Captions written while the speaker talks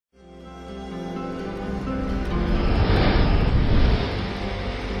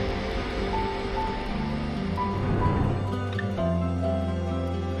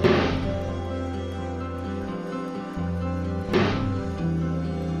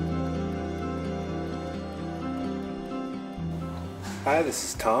Hi, this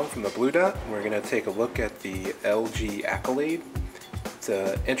is Tom from the Blue Dot. We're going to take a look at the LG Accolade. It's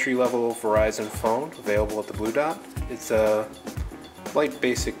an entry-level Verizon phone available at the Blue Dot. It's a light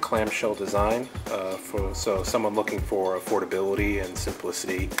basic clamshell design, so someone looking for affordability and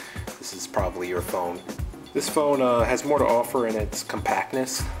simplicity, this is probably your phone. This phone has more to offer in its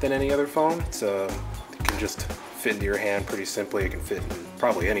compactness than any other phone. It can just fit into your hand pretty simply. It can fit in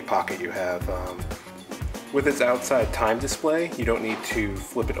probably any pocket you have. With its outside time display, you don't need to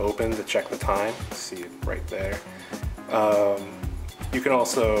flip it open to check the time. See it right there. It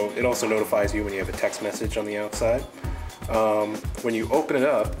also notifies you when you have a text message on the outside. When you open it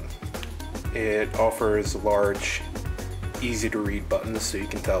up, it offers large, easy to read buttons, so you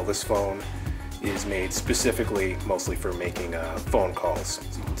can tell this phone is made specifically mostly for making phone calls.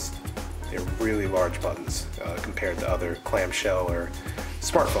 They're really large buttons compared to other clamshell or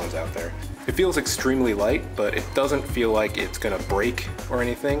smartphones out there. It feels extremely light, but it doesn't feel like it's gonna break or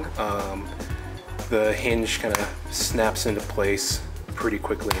anything. The hinge kind of snaps into place pretty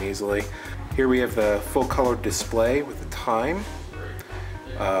quickly and easily. Here we have the full color display with the time,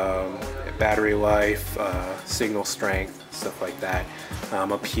 battery life, signal strength, stuff like that.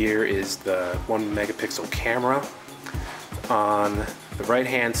 Up here is the 1 megapixel camera. On the right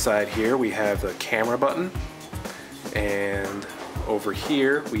hand side here we have the camera button, and over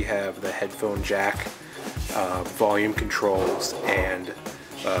here we have the headphone jack, volume controls, and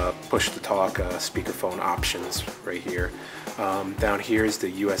push to talk speakerphone options right here. Down here is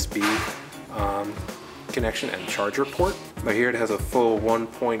the USB connection and charger port. Now here it has a full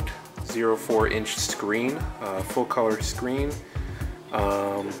 1.04 inch screen, full color screen.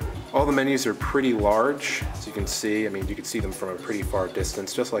 All the menus are pretty large, as you can see. I mean, you can see them from a pretty far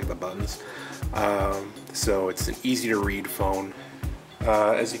distance, just like the buttons. So it's an easy to read phone.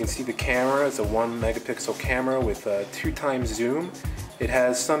 As you can see, the camera is a 1 megapixel camera with a 2x zoom. It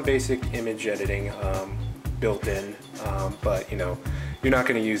has some basic image editing built in, but you're not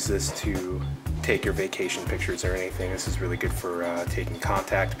going to use this to take your vacation pictures or anything. This is really good for taking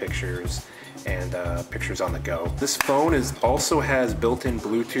contact pictures and pictures on the go. This phone also has built-in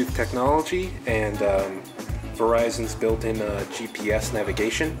Bluetooth technology and Verizon's built-in GPS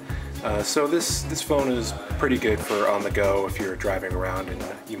navigation. So this phone is pretty good for on the go if you're driving around and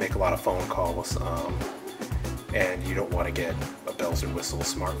you make a lot of phone calls and you don't want to get a bells and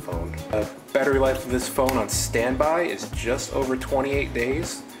whistles smartphone. Battery life of this phone on standby is just over 28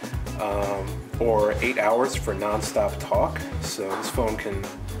 days or 8 hours for non-stop talk. So this phone can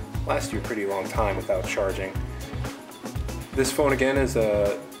last you a pretty long time without charging. This phone again is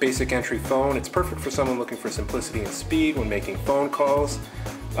a basic entry phone. It's perfect for someone looking for simplicity and speed when making phone calls.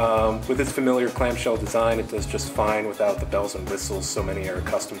 With its familiar clamshell design, it does just fine without the bells and whistles so many are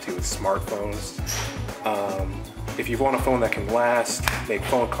accustomed to with smartphones. If you want a phone that can last, make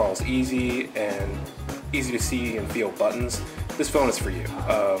phone calls easy, and easy to see and feel buttons, this phone is for you.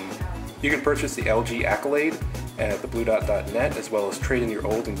 You can purchase the LG Accolade at thebluedot.net, as well as trade in your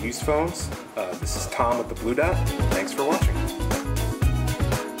old and used phones. This is Tom with the Blue Dot. Thanks for watching.